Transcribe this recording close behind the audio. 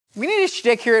We need a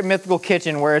shtick here at Mythical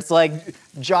Kitchen where it's like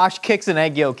Josh kicks an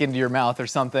egg yolk into your mouth or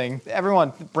something.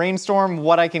 Everyone, brainstorm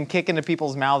what I can kick into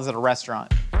people's mouths at a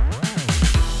restaurant.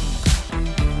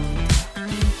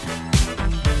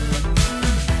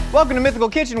 Welcome to Mythical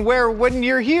Kitchen, where when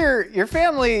you're here, your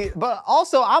family, but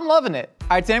also I'm loving it.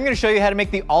 All right, today I'm gonna show you how to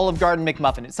make the Olive Garden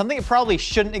McMuffin. It's something that probably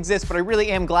shouldn't exist, but I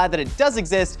really am glad that it does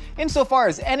exist insofar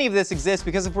as any of this exists,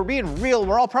 because if we're being real,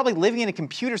 we're all probably living in a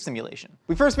computer simulation.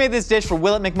 We first made this dish for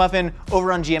Will at McMuffin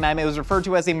over on GMM. It was referred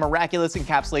to as a miraculous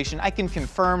encapsulation. I can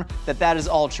confirm that that is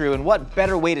all true, and what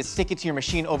better way to stick it to your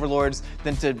machine overlords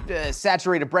than to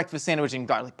saturate a breakfast sandwich in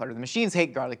garlic butter. The machines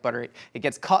hate garlic butter. It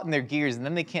gets caught in their gears, and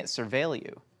then they can't surveil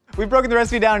you. We've broken the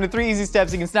recipe down into 3 easy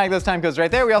steps. You can snag those time codes right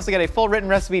there. We also got a full written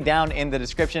recipe down in the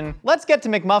description. Let's get to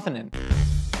McMuffining.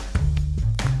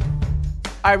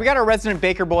 All right, we got our resident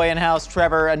baker boy in-house,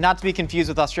 Trevor, not to be confused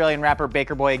with Australian rapper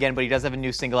Baker Boy again, but he does have a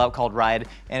new single out called Ride,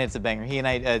 and it's a banger. He and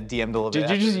I DM'd a little bit.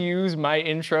 Did you just use my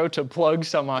intro to plug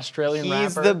some Australian rapper?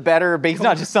 He's the better baker. He's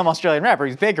not just some Australian rapper,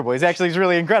 he's Baker Boy. He's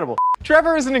really incredible.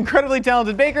 Trevor is an incredibly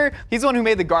talented baker. He's the one who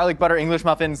made the garlic butter English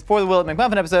muffins for the Will at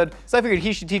McMuffin episode, so I figured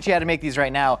he should teach you how to make these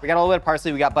right now. We got a little bit of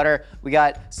parsley, we got butter, we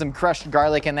got some crushed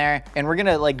garlic in there, and we're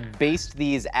gonna like baste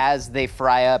these as they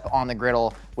fry up on the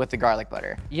griddle with the garlic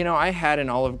butter. You know, I had an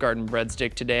Olive Garden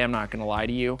breadstick today, I'm not gonna lie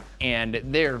to you, and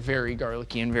they're very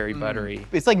garlicky and very buttery.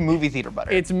 It's like movie theater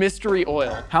butter. It's mystery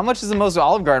oil. How much is the most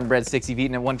Olive Garden breadsticks you've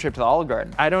eaten at one trip to the Olive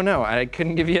Garden? I don't know, I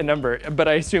couldn't give you a number, but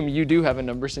I assume you do have a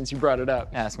number since you brought it up.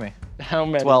 Ask me. How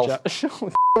many, 12. Josh?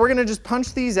 We're gonna just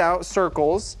punch these out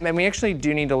circles, and we actually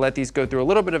do need to let these go through a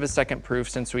little bit of a second proof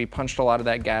since we punched a lot of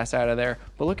that gas out of there.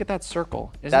 But look at that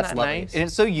circle, isn't that lovely. nice? And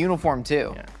it's so uniform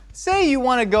too. Yeah. Say you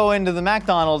want to go into the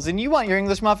McDonald's and you want your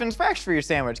English muffins fresh for your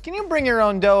sandwich. Can you bring your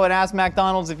own dough and ask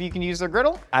McDonald's if you can use their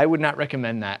griddle? I would not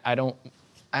recommend that. I don't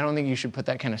think you should put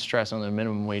that kind of stress on the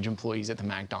minimum wage employees at the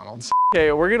McDonald's.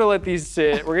 Okay, we're gonna let these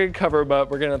sit. We're gonna cover them up.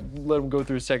 We're gonna let them go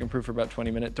through second proof for about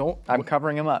 20 minutes. I'm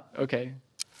covering them up. Okay.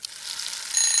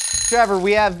 Trevor,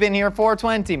 we have been here for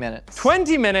 20 minutes.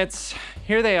 20 minutes,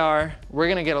 here they are. We're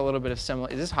gonna get a little bit of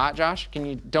semolina. Is this hot, Josh?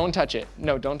 Don't touch it.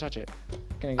 No, don't touch it.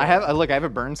 Look, I have a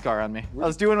burn scar on me. I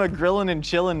was doing a grilling and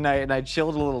chilling night and I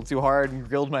chilled a little too hard and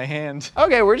grilled my hand.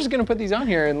 Okay, we're just gonna put these on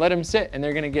here and let them sit, and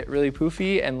they're gonna get really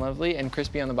poofy and lovely and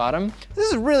crispy on the bottom. This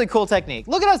is a really cool technique.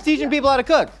 Look at us teaching people how to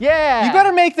cook. Yeah. You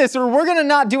better make this or we're gonna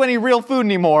not do any real food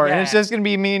anymore. Yeah. And it's just gonna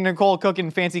be me and Nicole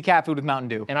cooking fancy cat food with Mountain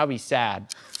Dew. And I'll be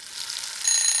sad.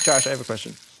 Josh, I have a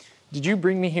question. Did you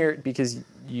bring me here because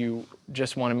you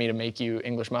just wanted me to make you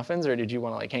English muffins, or did you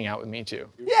want to like hang out with me too?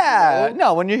 Yeah,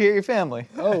 no, when you're here, your family.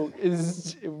 Oh,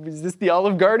 is this the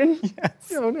Olive Garden?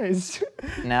 Yes. Oh, nice.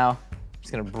 Now, I'm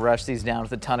just gonna brush these down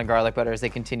with a ton of garlic butter as they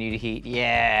continue to heat.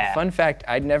 Yeah. Fun fact,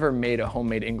 I'd never made a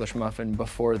homemade English muffin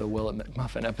before the Will at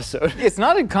McMuffin episode. It's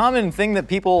not a common thing that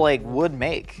people like would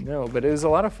make. No, but it was a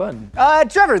lot of fun.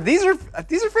 Trevor, these are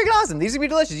freaking awesome. These are gonna be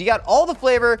delicious. You got all the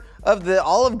flavor of the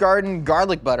Olive Garden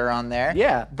garlic butter on there.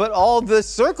 Yeah. But all the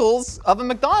circles of a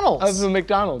McDonald's. Of the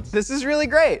McDonald's. This is really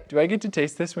great. Do I get to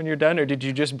taste this when you're done, or did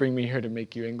you just bring me here to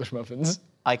make you English muffins?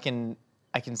 I can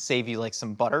save you like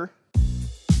some butter.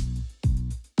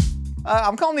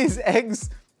 I'm calling these eggs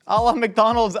a la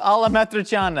McDonald's a la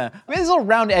Matriciana. I mean, these little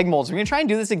round egg molds. We're gonna try and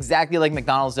do this exactly like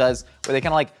McDonald's does, where they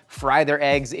kind of like fry their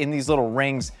eggs in these little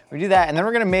rings. We do that, and then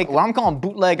we're gonna make what I'm calling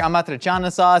bootleg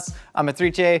Amatriciana sauce.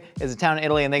 Amatrice is a town in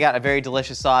Italy, and they got a very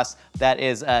delicious sauce that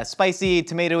is spicy,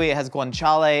 tomatoey, it has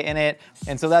guanciale in it,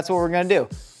 and so that's what we're gonna do.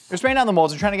 We're spraying down the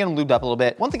molds, we're trying to get them lubed up a little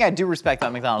bit. One thing I do respect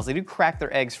about McDonald's, they do crack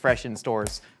their eggs fresh in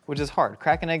stores, which is hard.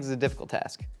 Cracking eggs is a difficult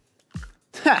task.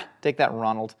 Ha! Take that,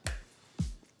 Ronald.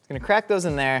 Gonna crack those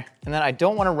in there, and then I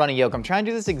don't wanna run a yolk. I'm trying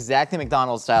to do this exactly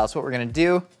McDonald's style, so what we're gonna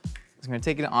do is I'm gonna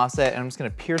take an offset and I'm just gonna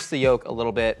pierce the yolk a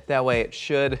little bit. That way it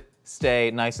should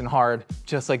stay nice and hard,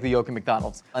 just like the yolk in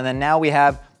McDonald's. And then now we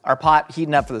have our pot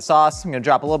heating up for the sauce. I'm gonna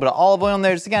drop a little bit of olive oil in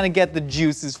there just to kind of get the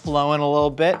juices flowing a little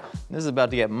bit. This is about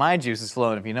to get my juices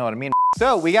flowing, if you know what I mean.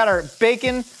 So we got our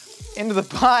bacon into the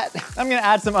pot. I'm gonna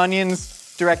add some onions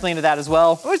directly into that as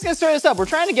well. We're just gonna stir this up. We're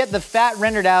trying to get the fat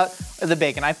rendered out of the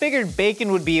bacon. I figured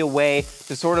bacon would be a way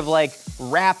to sort of like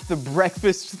wrap the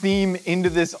breakfast theme into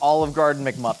this Olive Garden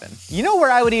McMuffin. You know where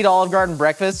I would eat Olive Garden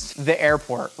breakfast? The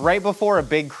airport, right before a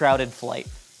big crowded flight.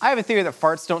 I have a theory that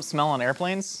farts don't smell on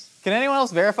airplanes. Can anyone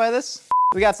else verify this?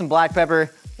 We got some black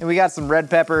pepper and we got some red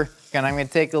pepper, and I'm gonna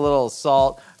take a little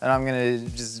salt and I'm gonna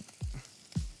just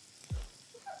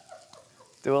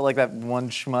do it like that one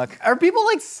schmuck. Are people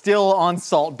like still on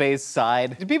Salt Bay's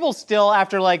side? Do people still,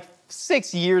 after like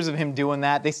 6 years of him doing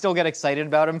that, they still get excited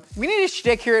about him? We need a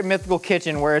shtick here at Mythical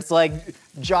Kitchen where it's like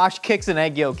Josh kicks an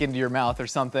egg yolk into your mouth or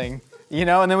something. you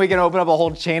know, and then we can open up a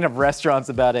whole chain of restaurants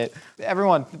about it.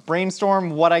 Everyone,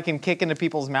 brainstorm what I can kick into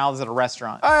people's mouths at a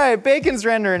restaurant. All right, bacon's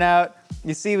rendering out.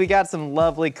 You see, we got some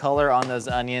lovely color on those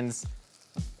onions.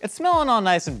 It's smelling all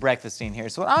nice and breakfasty in here.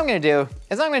 So what I'm gonna do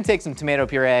is I'm gonna take some tomato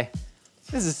puree.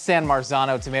 This is San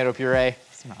Marzano tomato puree.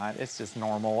 It's not, it's just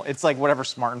normal. It's like whatever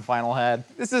Smart and Final had.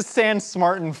 This is San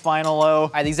Smart and Final-O.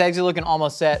 All right, these eggs are looking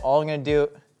almost set. All I'm gonna do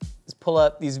is pull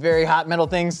up these very hot metal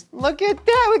things. Look at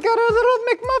that, we got our little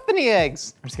McMuffin I'm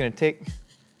just gonna take a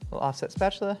little offset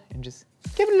spatula and just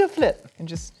give it a little flip, and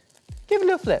just give it a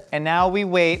little flip. And now we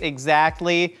wait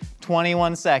exactly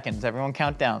 21 seconds. Everyone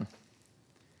count down.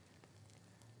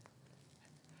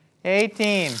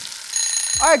 18.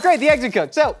 All right, great, the eggs are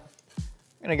cooked. So,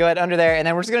 I'm gonna go ahead under there, and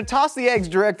then we're just gonna toss the eggs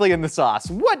directly in the sauce.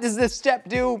 What does this step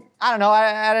do? I don't know,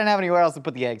 I didn't have anywhere else to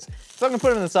put the eggs. So I'm gonna put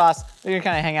them in the sauce. They're gonna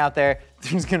kinda hang out there.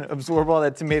 They're just gonna absorb all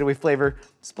that tomatoey flavor,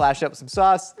 splash up some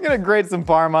sauce. I'm gonna grate some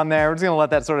parm on there. We're just gonna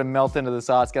let that sort of melt into the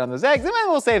sauce, get on those eggs, and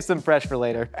then we'll save some fresh for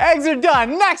later. Eggs are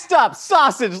done. Next up,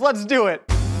 sausage, let's do it.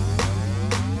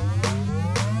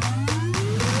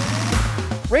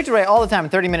 Rachel Ray, all the time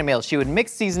in 30-minute meals, she would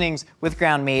mix seasonings with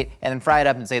ground meat and then fry it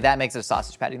up and say that makes it a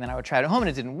sausage patty. And then I would try it at home and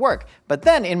it didn't work. But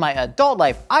then in my adult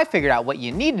life, I figured out what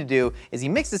you need to do is you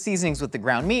mix the seasonings with the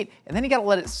ground meat and then you gotta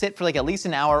let it sit for like at least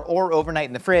an hour or overnight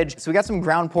in the fridge. So we got some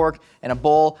ground pork in a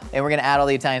bowl and we're gonna add all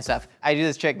the Italian stuff. I do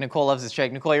this trick, Nicole loves this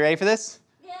trick. Nicole, you ready for this?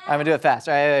 Yeah. I'm gonna do it fast.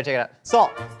 All right, check it out. Salt,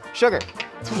 sugar,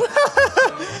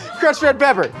 crushed red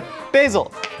pepper, basil,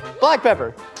 black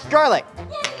pepper, garlic,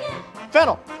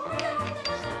 fennel,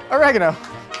 oregano.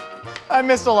 I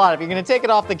missed a lot of it. You're gonna take it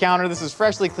off the counter. This is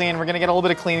freshly cleaned. We're gonna get a little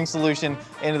bit of cleaning solution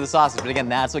into the sausage. But again,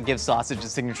 that's what gives sausage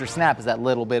its signature snap, is that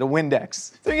little bit of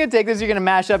Windex. So you're gonna take this, you're gonna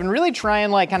mash up and really try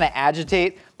and like kind of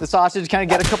agitate the sausage, kind of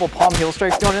get a couple palm heel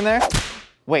strikes going in there.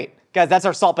 Wait, guys, that's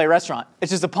our Salt Bay restaurant.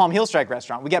 It's just a palm heel strike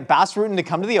restaurant. We got Bas Rutten to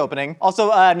come to the opening.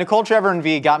 Also, Nicole, Trevor, and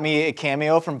V got me a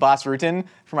cameo from Bas Rutten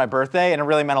for my birthday, and it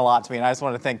really meant a lot to me, and I just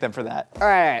wanted to thank them for that. All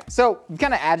right, so we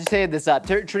kind of agitated this up.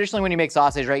 Traditionally, when you make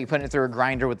sausage, right, you put it through a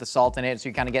grinder with the salt in it, so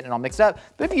you kind of get it all mixed up.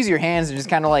 But if you use your hands and just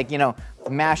kind of like, you know,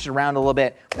 mash it around a little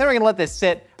bit, then we're gonna let this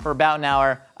sit for about an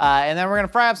hour, and then we're gonna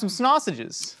fry up some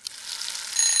sausages.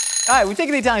 All right, we've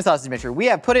taken the Italian sausage mixture. We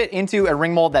have put it into a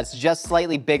ring mold that's just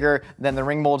slightly bigger than the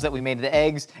ring molds that we made the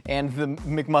eggs and the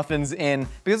McMuffins in,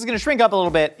 because it's gonna shrink up a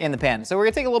little bit in the pan. So we're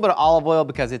gonna take a little bit of olive oil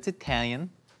because it's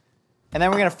Italian. And then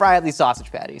we're gonna fry up these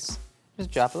sausage patties. Just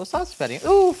drop a little sausage patty.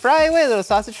 Ooh, fry away a little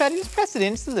sausage patty. Just press it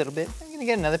in just a little bit. I'm gonna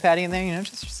get another patty in there, you know,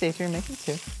 just for safety, making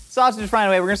two. Sausage is frying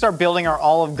away. We're gonna start building our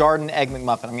Olive Garden egg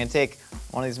McMuffin. I'm gonna take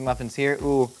one of these muffins here.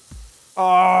 Ooh.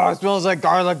 Oh, it smells like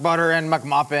garlic butter and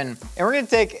McMuffin. And we're gonna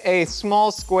take a small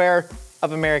square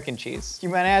of American cheese. You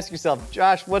might ask yourself,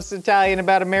 Josh, what's Italian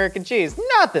about American cheese?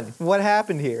 Nothing. What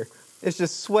happened here? It's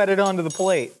just sweated onto the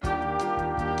plate.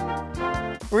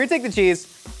 We're gonna take the cheese,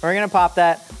 we're gonna pop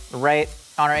that right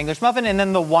on our English muffin, and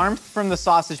then the warmth from the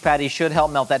sausage patty should help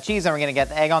melt that cheese, and we're gonna get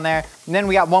the egg on there. And then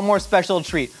we got one more special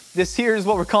treat. This here is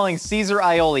what we're calling Caesar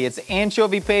aioli. It's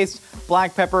anchovy paste,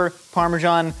 black pepper,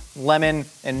 Parmesan, lemon,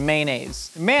 and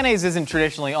mayonnaise. Mayonnaise isn't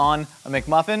traditionally on a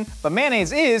McMuffin, but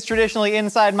mayonnaise is traditionally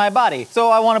inside my body, so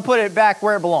I wanna put it back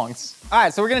where it belongs. All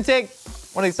right, so we're gonna take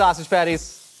one of these sausage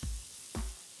patties.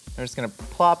 We're just gonna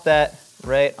plop that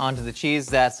right onto the cheese.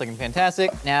 That's looking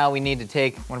fantastic. Now we need to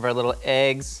take one of our little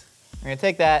eggs. We're gonna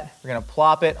take that, we're gonna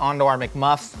plop it onto our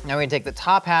McMuff. Now we're gonna take the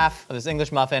top half of this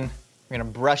English muffin, we're gonna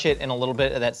brush it in a little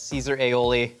bit of that Caesar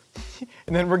aioli,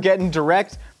 and then we're getting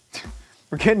direct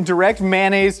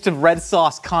mayonnaise to red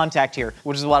sauce contact here,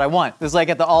 which is what I want. This is like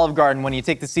at the Olive Garden when you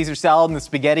take the Caesar salad and the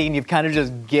spaghetti and you've kind of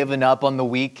just given up on the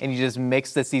week and you just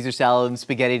mix the Caesar salad and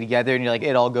spaghetti together and you're like,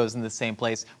 it all goes in the same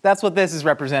place. That's what this is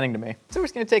representing to me. So we're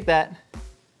just gonna take that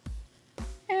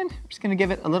and we're just gonna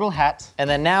give it a little hat. And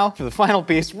then now for the final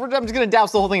piece, I'm just gonna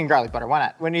douse the whole thing in garlic butter. Why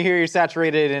not? When you hear you're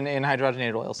saturated in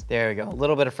hydrogenated oils. There we go. A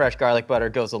little bit of fresh garlic butter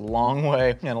goes a long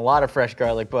way, and a lot of fresh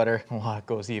garlic butter, a lot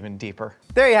goes even deeper.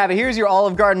 There you have it. Here's your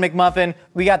Olive Garden McMuffin.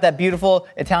 We got that beautiful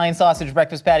Italian sausage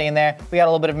breakfast patty in there. We got a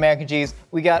little bit of American cheese.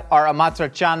 We got our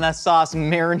amatriciana sauce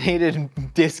marinated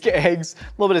disc eggs, a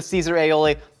little bit of Caesar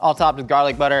aioli, all topped with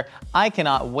garlic butter. I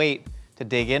cannot wait to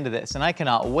dig into this, and I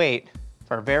cannot wait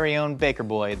for our very own baker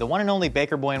boy, the one and only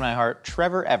baker boy in my heart,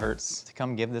 Trevor Everts, to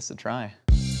come give this a try.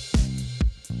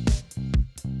 I'm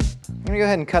gonna go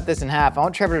ahead and cut this in half. I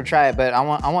want Trevor to try it, but I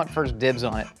want first dibs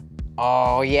on it.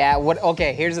 Oh yeah,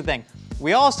 okay, here's the thing.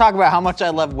 We always talk about how much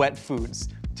I love wet foods.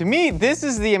 To me, this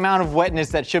is the amount of wetness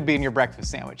that should be in your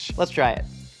breakfast sandwich. Let's try it.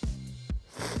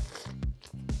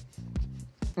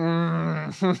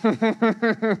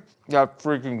 That's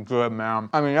freaking good, man.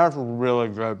 I mean, that's really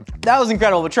good. That was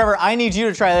incredible, but Trevor, I need you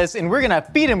to try this, and we're gonna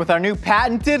feed him with our new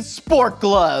patented spork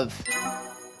glove.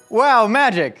 Wow,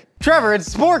 magic. Trevor,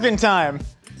 it's sporking time.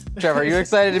 Trevor, are you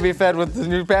excited to be fed with the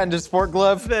new patented spork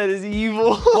glove? That is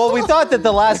evil. Well, we thought that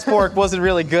the last spork wasn't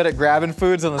really good at grabbing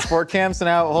foods on the spork camp, so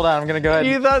now, hold on, I'm gonna go ahead.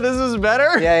 You thought this was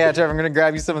better? Yeah, Trevor, I'm gonna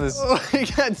grab you some of this. Oh my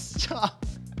God, stop.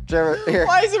 Trevor, here.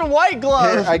 Why is it a white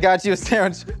glove? Here, I got you a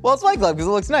sandwich. Well, it's white glove because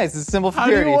it looks nice. It's symbol for How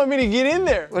do purity. you want me to get in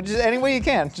there? Well, just any way you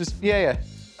can. Just, yeah.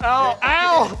 Ow,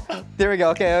 ow. There we go,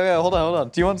 okay, hold on.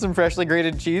 Do you want some freshly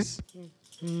grated cheese?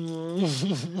 This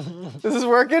is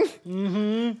working?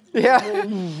 Mm-hmm.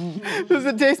 Yeah? Does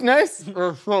it taste nice?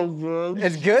 It's so good.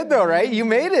 It's good though, right? You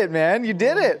made it, man. You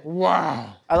did it.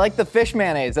 Wow. I like the fish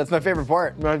mayonnaise. That's my favorite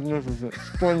part. Magnificent.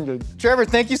 Splendid. Trevor,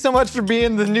 thank you so much for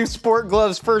being the new Sport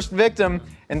Glove's first victim.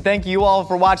 And thank you all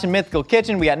for watching Mythical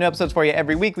Kitchen. We got new episodes for you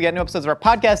every week. We got new episodes of our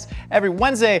podcast every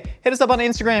Wednesday. Hit us up on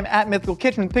Instagram at Mythical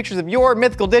Kitchen with pictures of your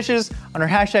mythical dishes on our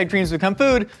hashtag Dreams Become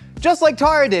Food, just like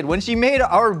Tara did when she made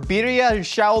our birria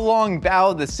xiaolong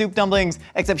bao, the soup dumplings,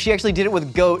 except she actually did it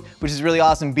with goat, which is really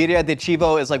awesome. Birria de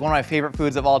chivo is like one of my favorite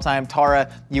foods of all time. Tara,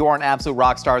 you are an absolute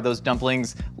rock star. Those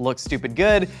dumplings look stupid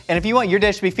good. And if you want your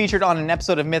dish to be featured on an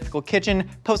episode of Mythical Kitchen,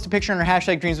 post a picture on our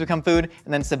hashtag Dreams Become Food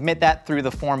and then submit that through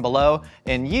the form below.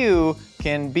 And you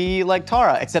can be like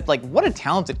Tara, except like what a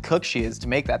talented cook she is to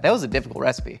make that. That was a difficult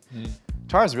recipe.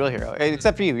 Tara's the real hero,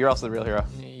 except for you. You're also the real hero.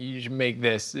 You should make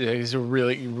this. It's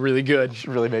really, really good. You should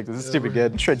really make this. It's stupid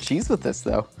good. Shred cheese with this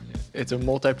though. It's a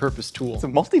multi-purpose tool. It's a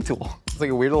multi-tool. It's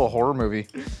like a weird little horror movie.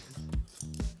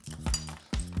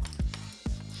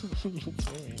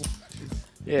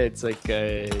 Yeah, it's like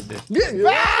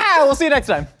We'll see you next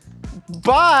time.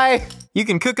 Bye. You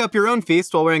can cook up your own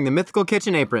feast while wearing the Mythical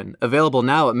Kitchen apron. Available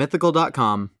now at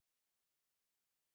mythical.com.